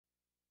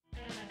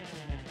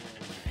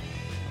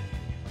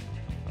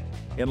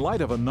In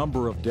light of a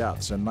number of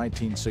deaths in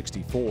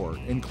 1964,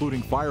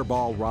 including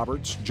Fireball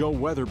Roberts, Joe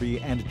Weatherby,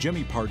 and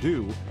Jimmy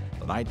Pardue,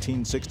 the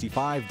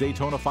 1965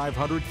 Daytona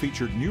 500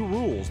 featured new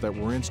rules that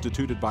were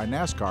instituted by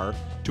NASCAR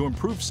to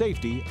improve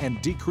safety and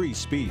decrease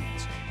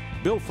speeds.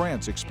 Bill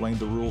France explained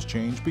the rules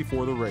change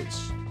before the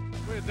race.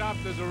 We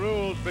adopted the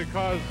rules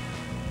because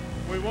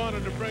we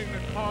wanted to bring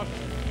the cost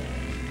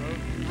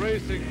of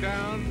racing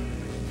down,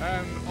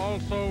 and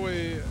also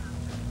we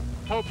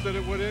hoped that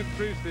it would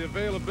increase the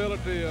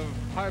availability of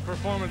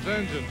high-performance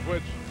engines,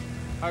 which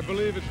I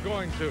believe it's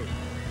going to.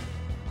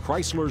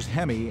 Chrysler's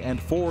Hemi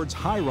and Ford's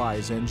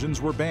high-rise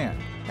engines were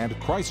banned, and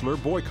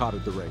Chrysler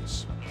boycotted the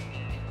race.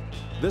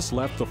 This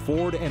left the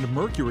Ford and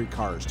Mercury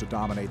cars to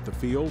dominate the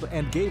field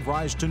and gave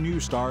rise to new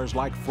stars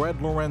like Fred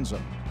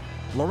Lorenzen.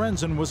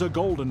 Lorenzen was a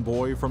golden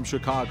boy from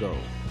Chicago,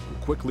 who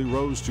quickly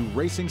rose to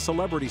racing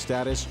celebrity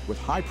status with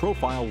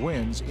high-profile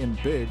wins in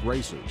big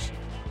races.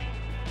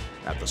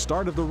 At the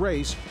start of the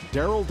race,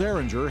 Darrell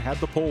Derringer had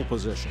the pole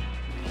position.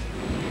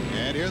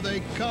 And here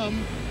they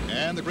come,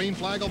 and the green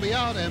flag will be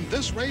out, and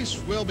this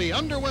race will be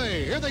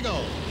underway. Here they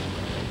go.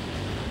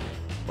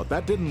 But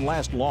that didn't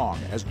last long,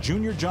 as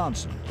Junior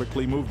Johnson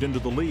quickly moved into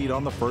the lead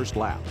on the first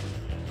lap.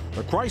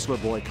 The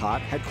Chrysler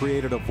boycott had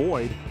created a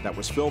void that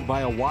was filled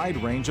by a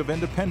wide range of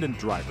independent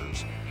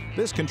drivers.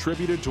 This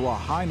contributed to a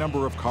high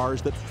number of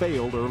cars that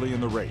failed early in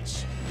the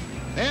race.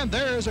 And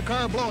there's a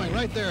car blowing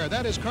right there.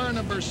 That is car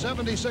number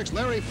 76,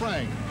 Larry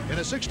Frank, in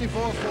a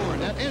 64 Ford.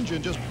 That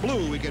engine just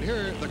blew. We could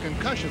hear the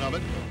concussion of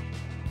it.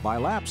 By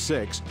lap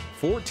 6,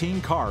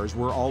 14 cars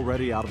were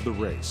already out of the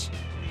race.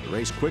 The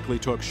race quickly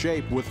took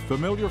shape with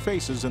familiar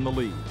faces in the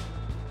lead.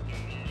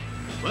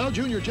 Well,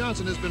 Junior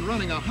Johnson has been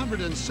running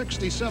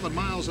 167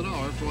 miles an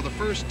hour for the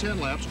first 10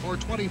 laps, or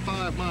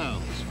 25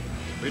 miles.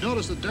 We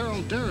notice that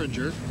Darrell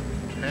Derringer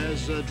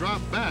has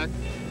dropped back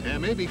and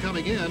may be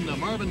coming in.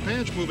 Marvin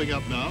Panch moving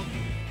up now.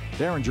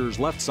 Derringer's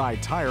left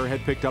side tire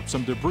had picked up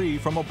some debris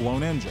from a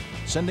blown engine,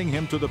 sending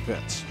him to the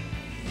pits.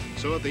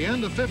 So at the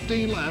end of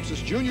 15 laps,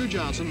 it's Junior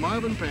Johnson,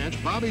 Marvin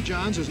Panch, Bobby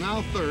Johns is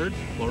now third,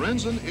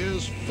 Lorenzen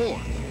is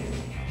fourth.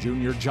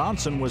 Junior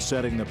Johnson was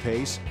setting the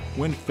pace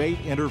when fate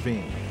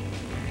intervened.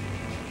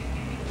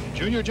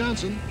 Junior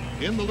Johnson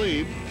in the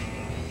lead.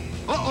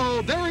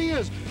 Uh-oh, there he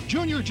is.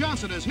 Junior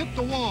Johnson has hit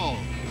the wall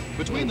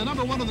between the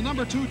number 1 and the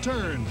number 2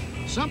 turn.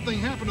 Something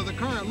happened to the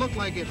car. It looked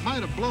like it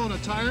might have blown a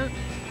tire.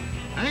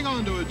 Hang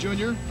on to it,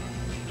 Junior.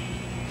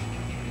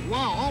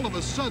 Wow, all of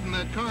a sudden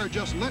that car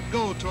just let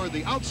go toward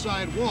the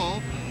outside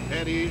wall,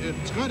 and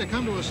it's going to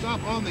come to a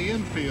stop on the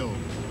infield.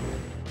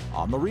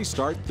 On the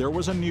restart, there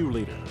was a new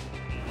leader.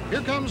 Here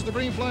comes the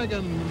green flag,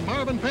 and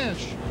Marvin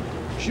Panch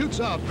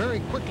shoots out very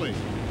quickly.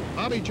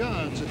 Bobby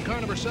Johns at car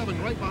number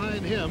 7 right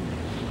behind him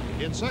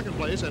in second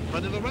place, and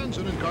Freddie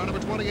Lorenzen in car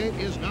number 28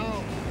 is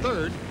now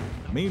third.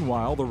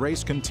 Meanwhile, the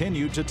race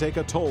continued to take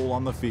a toll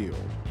on the field.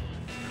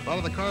 A lot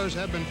of the cars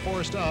have been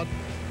forced out.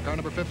 Car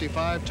number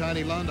 55,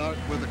 Tiny Lund, out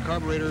with the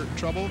carburetor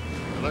trouble.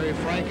 Larry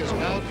Frank is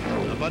out.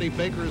 Buddy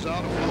Baker is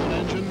out, a blown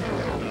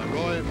engine.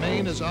 Roy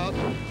Main is out.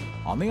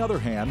 On the other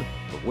hand,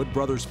 the Wood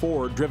Brothers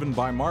Ford, driven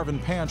by Marvin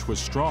Panch, was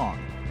strong,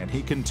 and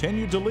he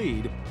continued to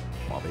lead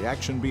while the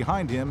action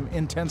behind him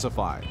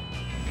intensified.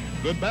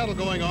 Good battle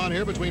going on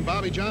here between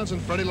Bobby Johns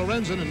and Freddie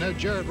Lorenzen, and Ned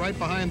Jarrett right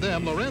behind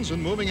them. Lorenzen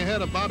moving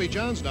ahead of Bobby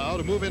Johns now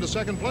to move into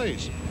second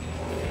place.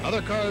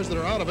 Other cars that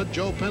are out of it,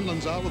 Joe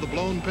Penland's out with a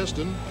blown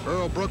piston.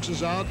 Earl Brooks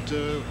is out.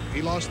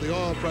 He lost the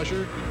oil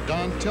pressure.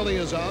 Don Tilley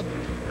is out.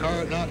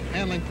 Car not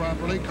handling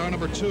properly. Car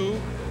number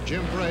 2,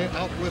 Jim Bray,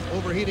 out with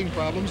overheating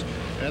problems.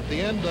 At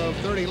the end of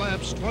 30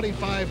 laps,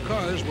 25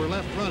 cars were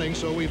left running,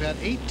 so we've had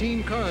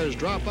 18 cars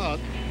drop out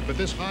with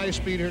this high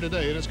speed here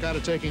today, and it's kind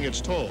of taking its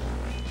toll.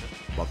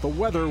 But the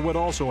weather would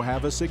also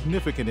have a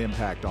significant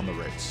impact on the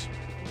race.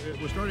 It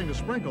was starting to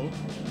sprinkle.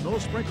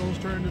 Those sprinkles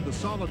turned into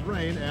solid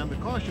rain, and the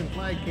caution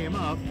flag came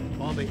out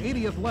on the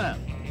 80th lap.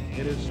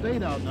 It has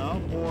stayed out now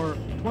for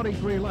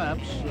 23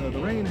 laps. The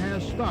rain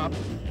has stopped,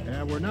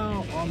 and we're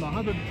now on the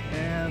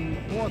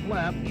 104th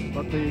lap,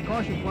 but the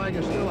caution flag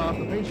is still out.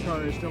 The pace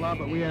car is still out,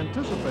 but we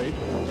anticipate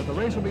that the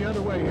race will be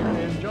underway here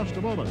in just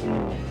a moment.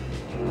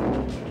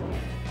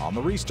 On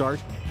the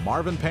restart,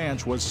 Marvin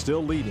Panch was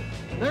still leading.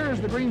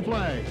 There's the green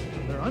flag.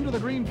 They're under the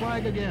green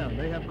flag again.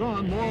 They have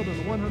gone more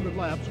than 100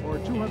 laps, or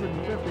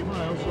 250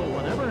 miles, so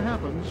whatever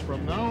happens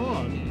from now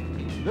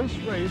on, this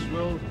race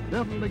will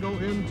definitely go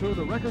into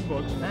the record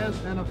books as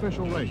an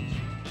official race.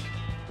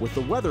 With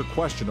the weather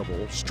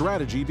questionable,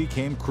 strategy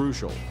became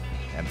crucial,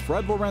 and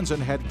Fred Lorenzen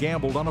had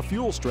gambled on a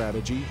fuel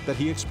strategy that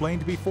he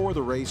explained before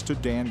the race to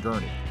Dan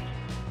Gurney.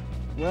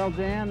 Well,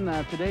 Dan,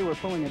 today we're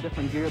pulling a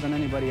different gear than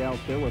anybody else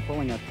do. We're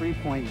pulling a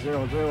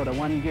 3.00 to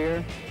 1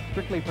 gear,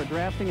 strictly for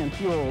drafting and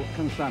fuel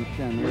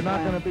consumption. You're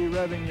not going to be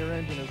revving your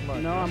engine as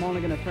much. No, I'm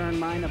only going to turn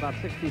mine about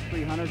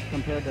 6,300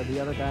 compared to the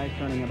other guys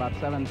turning about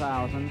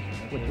 7,000,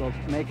 which will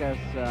make us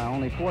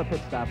only 4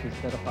 pit stops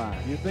instead of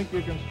 5. You think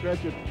you can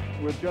stretch it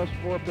with just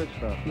 4 pit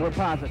stops? We're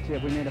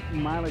positive. We made a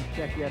mileage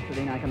check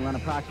yesterday, and I can run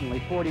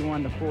approximately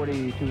 41 to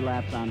 42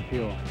 laps on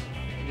fuel.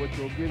 Which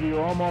will give you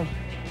almost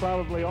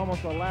probably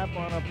almost a lap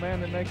on a man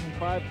that making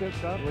 5 pit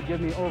stops? It would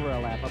give me over a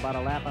lap, about a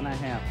lap and a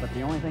half. But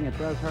the only thing it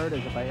does hurt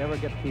is if I ever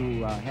get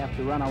to have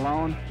to run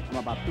alone, I'm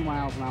about 2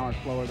 miles an hour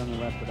slower than the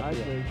rest of the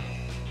field. I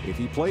see. If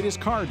he played his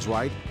cards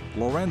right,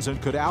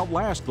 Lorenzen could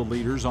outlast the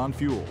leaders on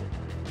fuel.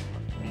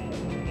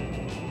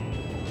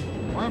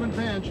 Marvin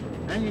Panch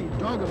hanging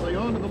doggedly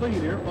on to the lead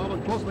here,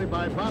 followed closely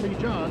by Bobby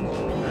Johns,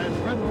 and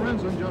Fred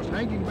Lorenzen just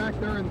hanging back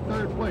there in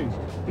third place.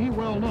 He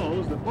well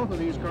knows that both of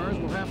these cars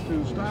will have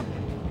to stop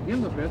in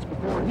the pits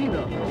before he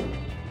does.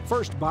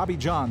 First, Bobby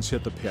Johns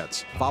hit the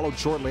pits, followed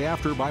shortly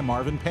after by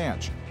Marvin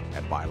Panch.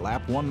 And by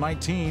lap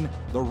 119,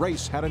 the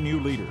race had a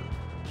new leader.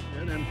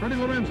 And Freddie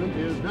Lorenzen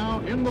is now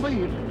in the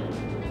lead.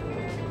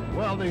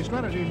 Well, the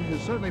strategy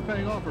is certainly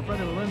paying off for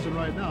Freddie Lorenzen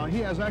right now. He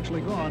has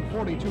actually gone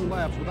 42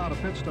 laps without a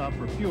pit stop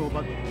for fuel,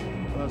 but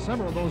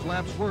several of those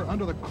laps were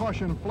under the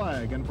caution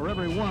flag. And for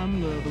every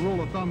one, the rule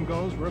of thumb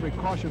goes, for every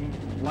caution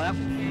lap,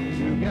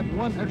 you get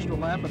 1 extra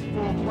lap at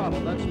full throttle.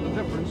 That's the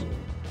difference.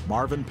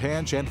 Marvin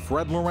Panch and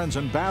Fred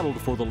Lorenzen battled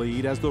for the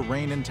lead as the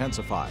rain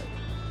intensified.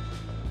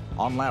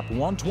 On lap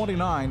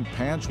 129,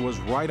 Panch was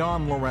right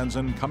on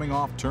Lorenzen coming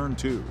off turn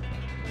 2.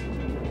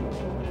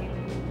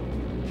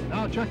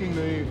 Now checking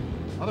the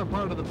other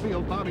part of the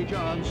field, Bobby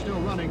Johns still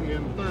running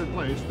in third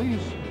place.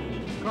 These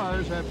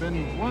cars have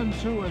been 1,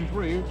 2, and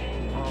 3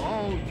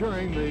 all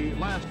during the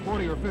last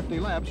 40 or 50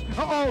 laps.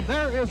 Uh-oh,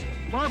 there is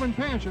Marvin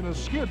Panch in a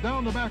skid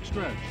down the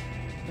backstretch.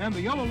 And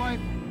the yellow light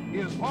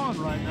is on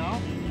right now.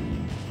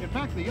 In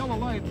fact, the yellow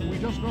light, we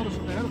just noticed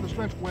at the head of the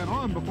stretch, went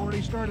on before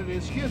he started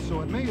his skid,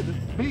 so it may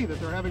be that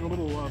they're having a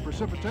little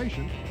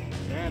precipitation.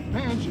 And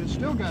Panch has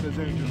still got his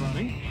engine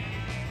running.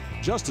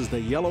 Just as the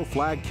yellow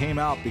flag came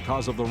out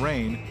because of the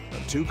rain, the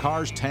 2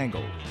 cars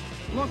tangled.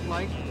 Looked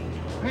like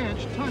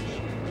Panch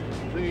touched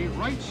the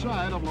right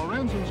side of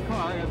Lorenzen's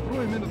car and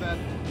threw him into that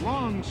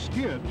long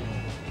skid.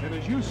 And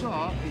as you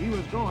saw, he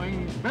was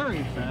going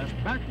very fast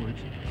backwards.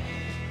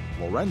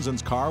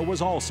 Lorenzen's car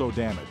was also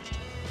damaged.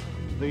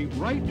 The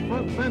right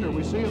front fender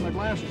we see in the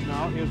glasses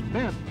now is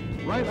bent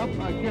right up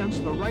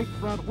against the right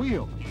front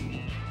wheel.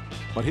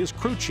 But his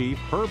crew chief,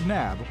 Herb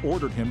Knabb,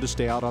 ordered him to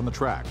stay out on the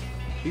track.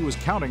 He was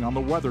counting on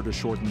the weather to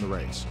shorten the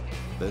race.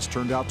 This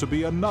turned out to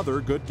be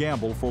another good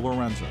gamble for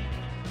Lorenzen.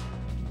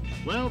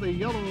 Well, the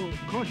yellow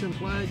caution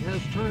flag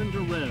has turned to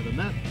red, and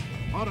that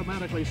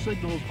automatically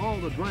signals all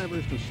the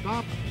drivers to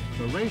stop.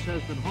 The race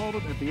has been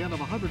halted at the end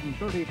of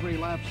 133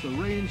 laps. The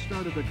rain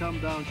started to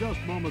come down just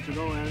moments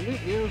ago, and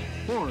it is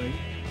pouring.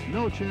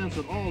 No chance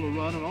at all to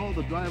run, and all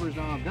the drivers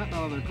now have gotten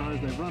out of their cars.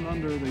 They've run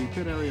under the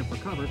pit area for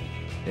cover.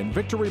 In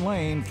victory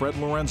lane, Fred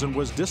Lorenzen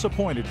was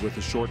disappointed with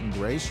the shortened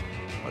race,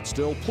 but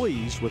still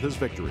pleased with his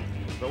victory.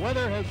 The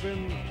weather has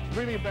been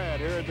really bad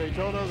here at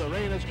Daytona. The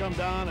rain has come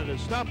down and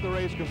has stopped the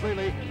race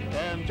completely.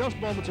 And just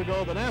moments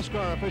ago, the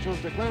NASCAR officials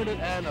declared it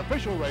an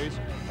official race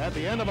at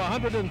the end of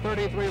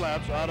 133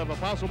 laps out of a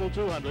possible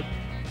 200.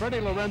 Freddie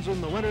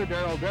Lorenzen, the winner.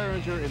 Darrell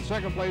Derringer in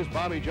second place.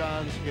 Bobby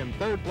Johns in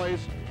third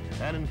place.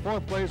 And in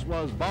fourth place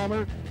was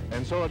Balmer.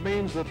 And so it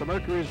means that the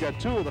Mercury's got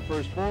 2 of the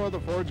first 4, the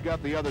Ford's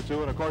got the other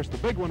 2, and of course the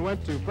big one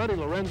went to Freddie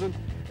Lorenzen.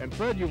 And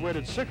Fred, you've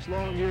waited 6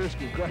 long years.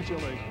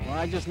 Congratulations. Well,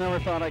 I just never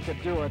thought I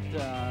could do it.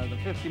 The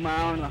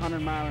 50-mile and the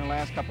 100-mile in the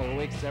last couple of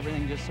weeks,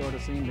 everything just sort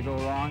of seemed to go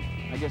wrong.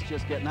 I guess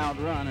just getting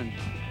outrun, and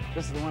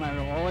this is the one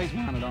I always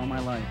wanted all my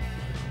life.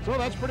 So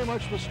that's pretty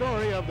much the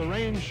story of the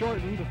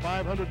rain-shortened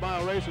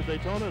 500-mile race at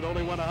Daytona. It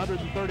only went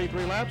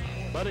 133 laps,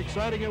 but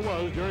exciting it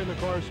was during the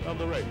course of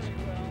the race.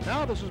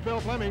 Now this is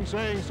Bill Fleming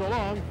saying so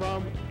long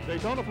from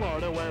Daytona,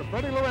 Florida, where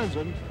Freddie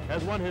Lorenzen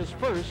has won his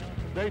first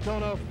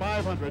Daytona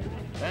 500,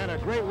 and a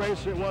great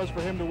race it was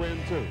for him to win,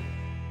 too.